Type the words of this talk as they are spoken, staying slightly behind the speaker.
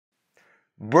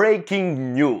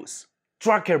Breaking news!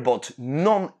 Trackerbot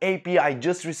non-API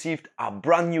just received a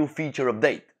brand new feature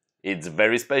update. It's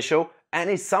very special and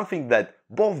is something that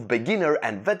both beginner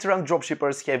and veteran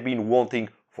dropshippers have been wanting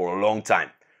for a long time.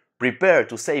 Prepare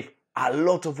to save a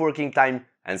lot of working time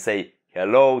and say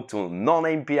hello to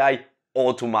non-API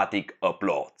automatic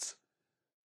uploads.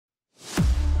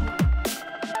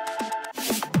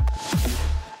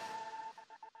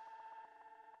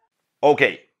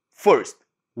 Okay, first,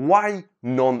 why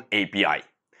non-API?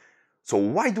 So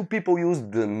why do people use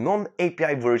the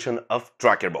non-API version of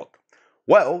Trackerbot?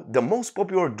 Well, the most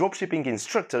popular dropshipping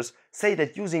instructors say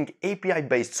that using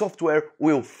API-based software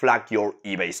will flag your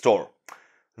eBay store.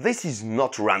 This is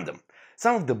not random.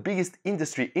 Some of the biggest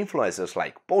industry influencers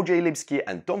like Paul J. Lipsky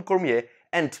and Tom Cormier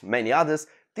and many others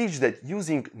teach that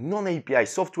using non-API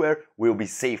software will be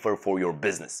safer for your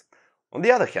business. On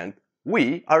the other hand,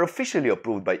 we are officially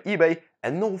approved by eBay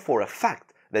and know for a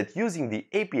fact that using the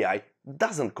API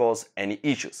doesn't cause any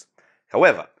issues.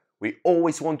 However, we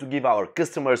always want to give our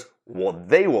customers what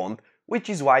they want, which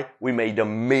is why we made a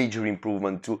major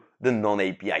improvement to the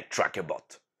non-API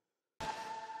Trackerbot.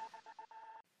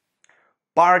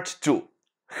 Part 2.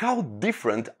 How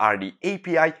different are the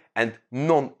API and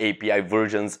non-API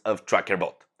versions of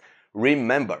Trackerbot?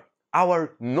 Remember,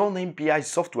 our non-API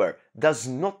software does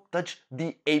not touch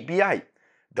the API.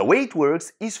 The way it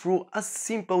works is through a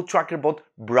simple Trackerbot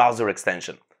browser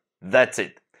extension. That's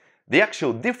it. The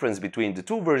actual difference between the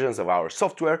two versions of our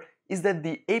software is that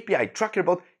the API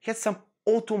Trackerbot has some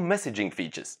auto messaging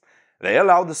features. They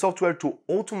allow the software to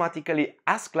automatically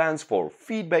ask clients for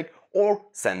feedback or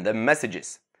send them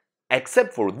messages.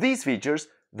 Except for these features,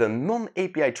 the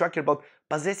non-API Trackerbot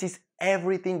possesses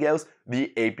everything else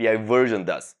the API version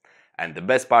does. And the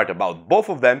best part about both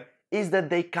of them is that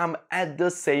they come at the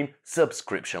same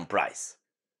subscription price.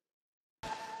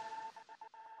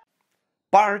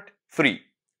 Part 3.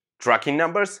 Tracking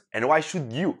numbers and why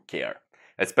should you care?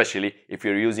 Especially if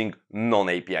you're using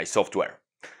non-API software.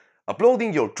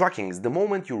 Uploading your trackings the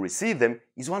moment you receive them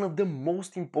is one of the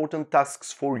most important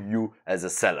tasks for you as a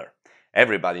seller.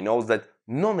 Everybody knows that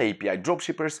non-API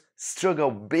dropshippers struggle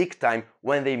big time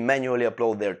when they manually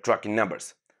upload their tracking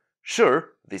numbers.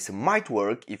 Sure, this might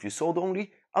work if you sold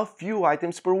only a few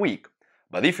items per week,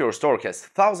 but if your store has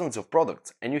thousands of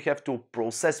products and you have to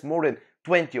process more than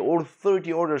 20 or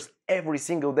 30 orders every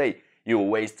single day, you will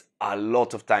waste a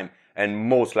lot of time and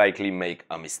most likely make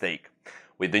a mistake.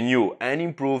 With the new and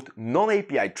improved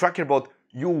non-API Trackerbot,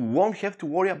 you won't have to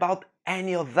worry about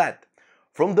any of that.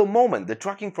 From the moment the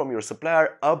tracking from your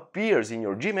supplier appears in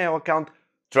your Gmail account,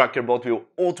 Trackerbot will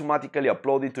automatically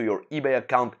upload it to your eBay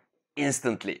account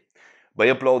instantly. By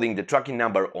uploading the tracking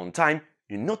number on time,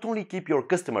 you not only keep your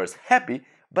customers happy,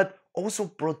 but also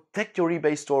protect your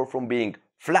eBay store from being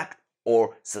flagged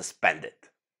or suspended.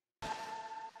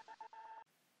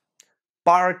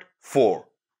 Part 4.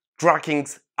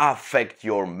 Trackings affect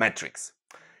your metrics.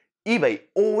 eBay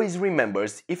always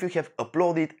remembers if you have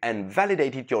uploaded and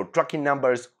validated your tracking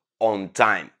numbers on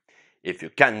time. If you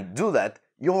can't do that,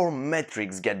 your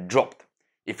metrics get dropped.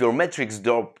 If your metrics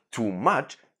drop too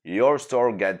much, your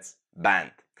store gets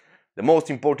banned. The most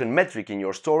important metric in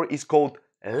your store is called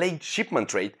late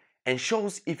shipment rate and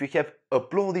shows if you have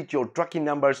uploaded your tracking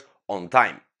numbers on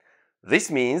time.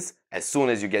 This means as soon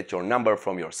as you get your number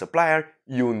from your supplier,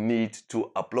 you need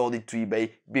to upload it to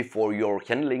eBay before your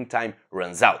handling time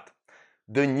runs out.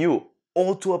 The new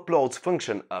auto uploads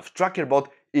function of Trackerbot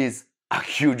is a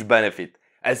huge benefit,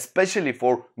 especially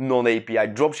for non-API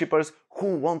dropshippers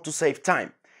who want to save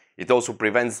time. It also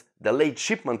prevents the late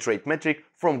shipment rate metric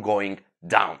from going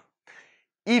down.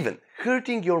 Even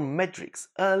hurting your metrics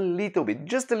a little bit,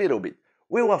 just a little bit,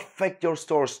 will affect your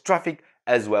store's traffic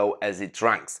as well as its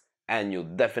ranks, and you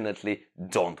definitely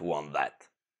don't want that.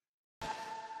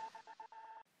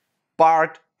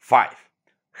 Part 5.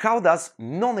 How does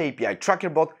non-API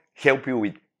Trackerbot help you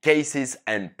with cases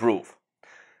and proof?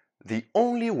 The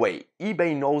only way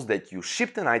eBay knows that you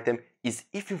shipped an item is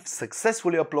if you've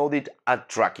successfully uploaded a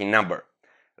tracking number.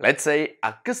 Let's say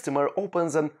a customer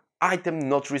opens an item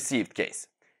not received case.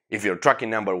 If your tracking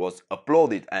number was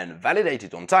uploaded and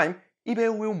validated on time,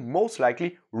 eBay will most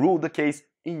likely rule the case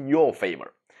in your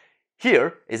favor.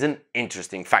 Here is an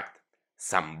interesting fact.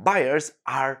 Some buyers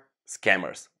are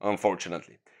scammers,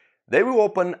 unfortunately. They will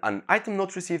open an item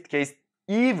not received case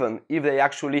even if they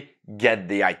actually get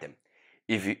the item.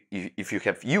 If you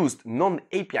have used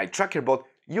non-API Trackerbot,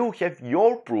 you have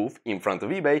your proof in front of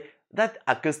eBay that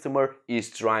a customer is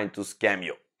trying to scam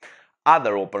you.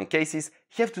 Other open cases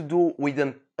have to do with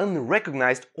an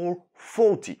unrecognized or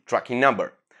faulty tracking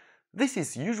number. This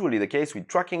is usually the case with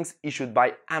trackings issued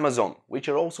by Amazon, which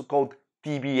are also called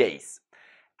TBAs.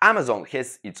 Amazon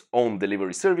has its own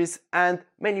delivery service and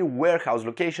many warehouse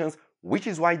locations, which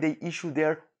is why they issue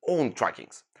their own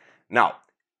trackings. Now,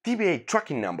 TBA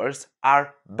tracking numbers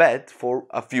are bad for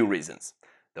a few reasons.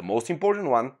 The most important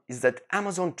one is that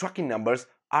Amazon tracking numbers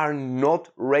are not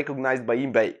recognized by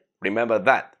eBay. Remember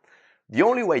that. The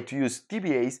only way to use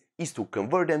TBAs is to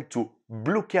convert them to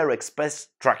bluecare express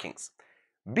trackings.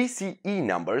 BCE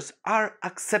numbers are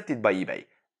accepted by eBay,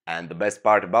 and the best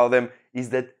part about them is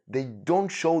that they don't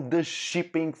show the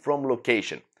shipping from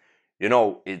location. You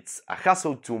know, it's a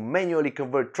hassle to manually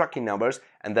convert tracking numbers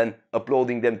and then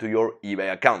uploading them to your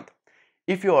eBay account.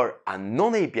 If you are a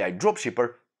non-API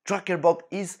dropshipper, Trackerbot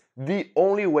is the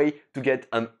only way to get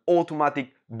an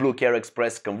automatic bluecare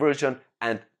express conversion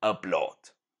and upload.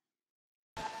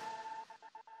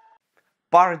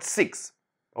 Part 6.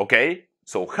 Okay,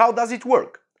 so how does it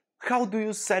work? How do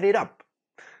you set it up?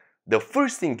 The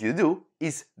first thing you do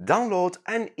is download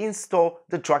and install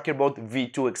the Trackerbot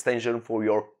v2 extension for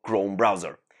your Chrome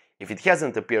browser. If it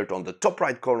hasn't appeared on the top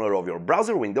right corner of your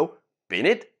browser window, pin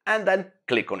it and then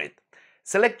click on it.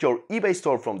 Select your eBay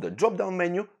store from the drop-down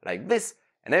menu like this,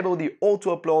 enable the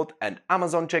auto-upload and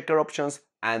Amazon checker options,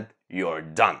 and you're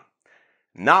done.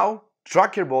 Now,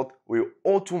 Trackerbot will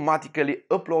automatically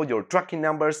upload your tracking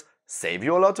numbers, save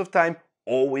you a lot of time,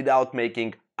 all without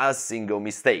making a single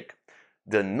mistake.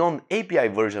 The non-API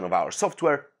version of our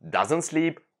software doesn't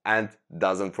sleep and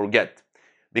doesn't forget.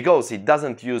 Because it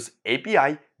doesn't use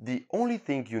API, the only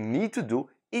thing you need to do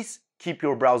is keep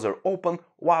your browser open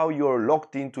while you're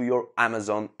logged into your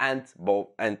Amazon and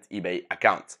eBay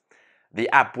accounts. The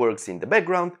app works in the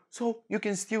background, so you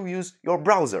can still use your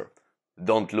browser.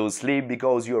 Don't lose sleep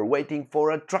because you're waiting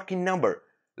for a tracking number.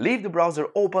 Leave the browser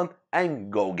open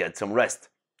and go get some rest.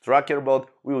 Trackerbot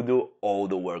will do all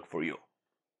the work for you.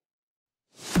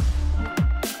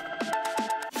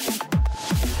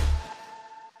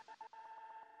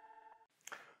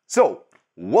 So,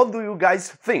 what do you guys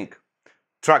think?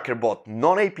 Trackerbot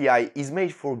non-API is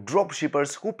made for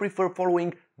dropshippers who prefer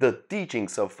following the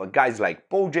teachings of guys like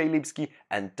Paul J. Lipsky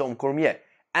and Tom Cormier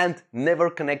and never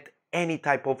connect any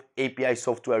type of API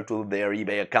software to their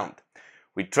eBay account.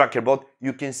 With Trackerbot,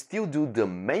 you can still do the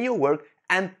manual work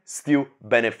and still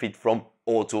benefit from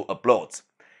auto uploads.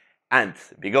 And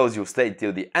because you stayed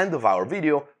till the end of our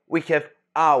video, we have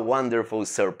a wonderful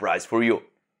surprise for you.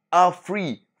 A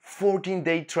free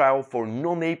 14-day trial for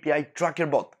non-API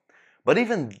Trackerbot. But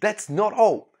even that's not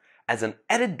all. As an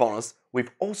added bonus,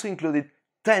 we've also included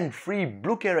 10 free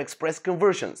bluecare express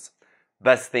conversions.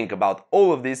 Best thing about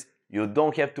all of this, you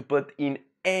don't have to put in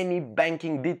any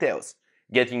banking details.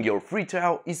 Getting your free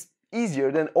trial is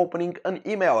easier than opening an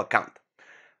email account.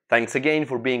 Thanks again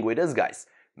for being with us, guys.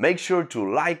 Make sure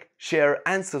to like, share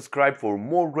and subscribe for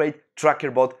more great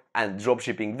Trackerbot and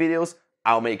dropshipping videos.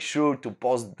 I'll make sure to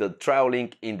post the trial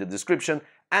link in the description,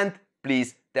 and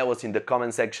please tell us in the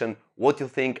comment section what you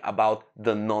think about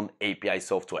the non-API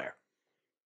software.